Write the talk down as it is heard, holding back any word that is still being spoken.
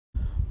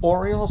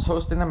Orioles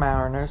hosting the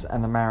Mariners,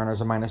 and the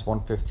Mariners are minus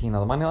 115 on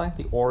the money line.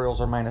 The Orioles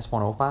are minus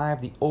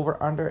 105. The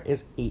over-under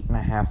is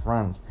 8.5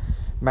 runs.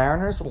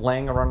 Mariners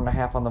laying a run and a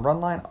half on the run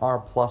line are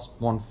plus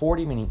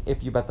 140, meaning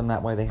if you bet them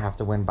that way, they have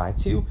to win by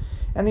 2.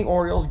 And the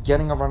Orioles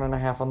getting a run and a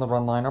half on the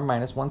run line are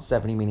minus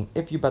 170, meaning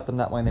if you bet them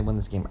that way and they win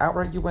this game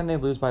outright, you win. They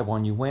lose by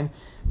 1, you win.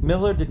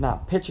 Miller did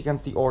not pitch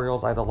against the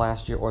Orioles either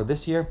last year or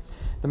this year.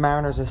 The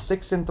Mariners are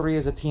 6-3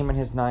 as a team in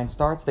his 9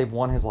 starts. They've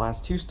won his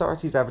last 2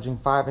 starts. He's averaging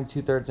 5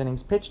 2/3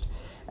 innings pitched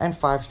and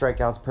 5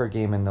 strikeouts per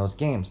game in those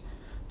games.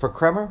 For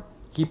Kremer,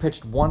 he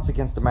pitched once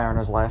against the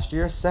Mariners last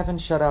year, 7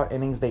 shutout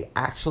innings. They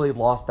actually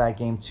lost that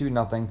game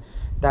 2-0.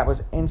 That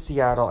was in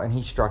Seattle, and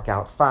he struck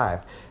out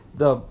 5.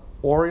 The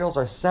Orioles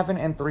are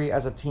 7-3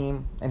 as a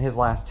team in his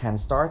last 10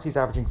 starts. He's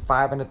averaging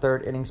 5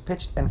 1/3 innings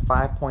pitched and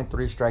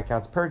 5.3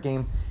 strikeouts per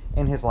game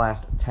in his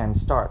last 10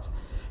 starts.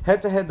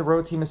 Head-to-head, the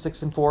road team is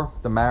 6-4.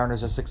 The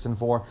Mariners are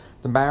 6-4.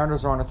 The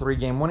Mariners are on a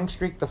 3-game winning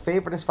streak. The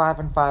favorite is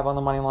 5-5 on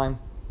the money line.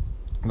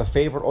 The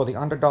favorite or the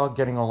underdog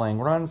getting or laying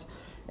runs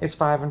is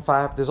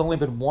 5-5. There's only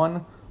been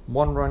one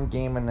one-run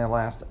game in their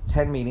last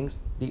 10 meetings.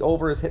 The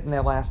over is hit in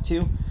their last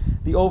 2.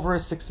 The over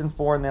is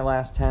 6-4 in their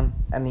last 10.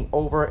 And the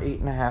over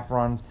 8.5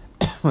 runs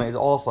is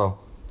also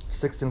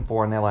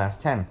 6-4 in their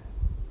last 10.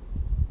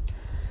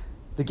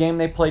 The game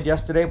they played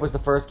yesterday was the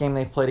first game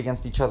they've played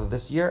against each other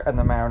this year, and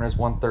the Mariners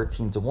won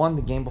 13-1.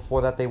 The game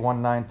before that, they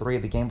won 9-3.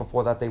 The game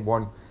before that, they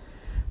won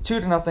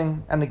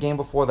 2-0. And the game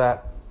before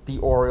that, the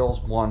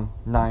Orioles won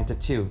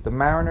 9-2. The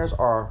Mariners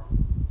are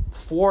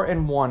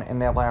 4-1 in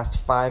their last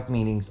 5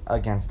 meetings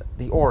against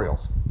the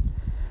Orioles.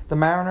 The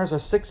Mariners are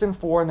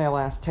 6-4 in their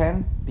last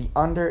 10. The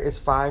under is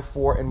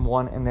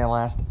 5-4-1 in their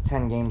last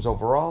 10 games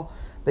overall.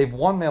 They've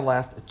won their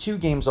last 2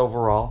 games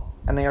overall,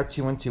 and they are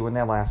 2-2 in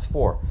their last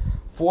 4.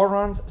 4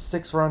 runs,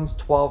 6 runs,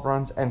 12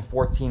 runs, and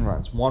 14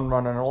 runs. 1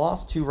 run and a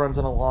loss, 2 runs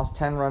and a loss,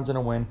 10 runs and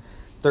a win,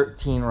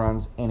 13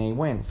 runs in a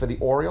win. For the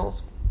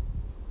Orioles,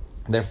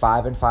 they're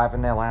 5-5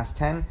 in their last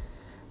 10.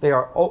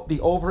 The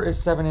over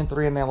is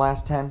 7-3 in their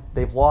last 10.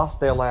 They've lost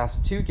their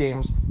last 2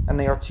 games, and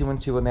they are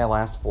 2-2 in their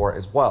last 4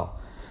 as well.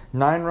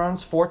 9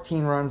 runs,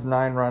 14 runs,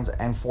 9 runs,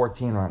 and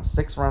 14 runs.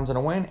 6 runs and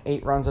a win,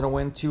 8 runs and a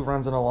win, 2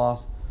 runs and a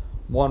loss,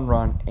 1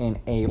 run in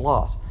a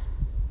loss.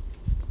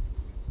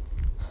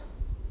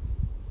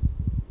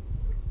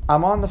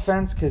 I'm on the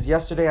fence because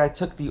yesterday I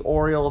took the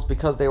Orioles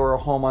because they were a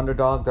home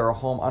underdog. They're a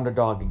home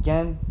underdog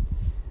again.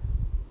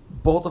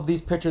 Both of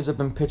these pitchers have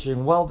been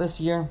pitching well this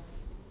year.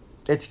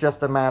 It's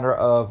just a matter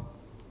of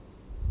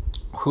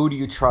who do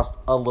you trust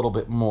a little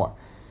bit more.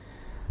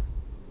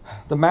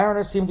 The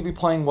Mariners seem to be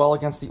playing well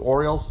against the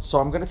Orioles, so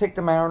I'm going to take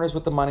the Mariners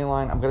with the money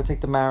line. I'm going to take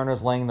the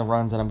Mariners laying the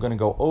runs, and I'm going to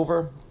go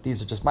over. These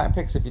are just my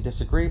picks. If you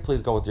disagree,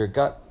 please go with your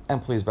gut,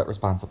 and please bet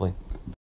responsibly.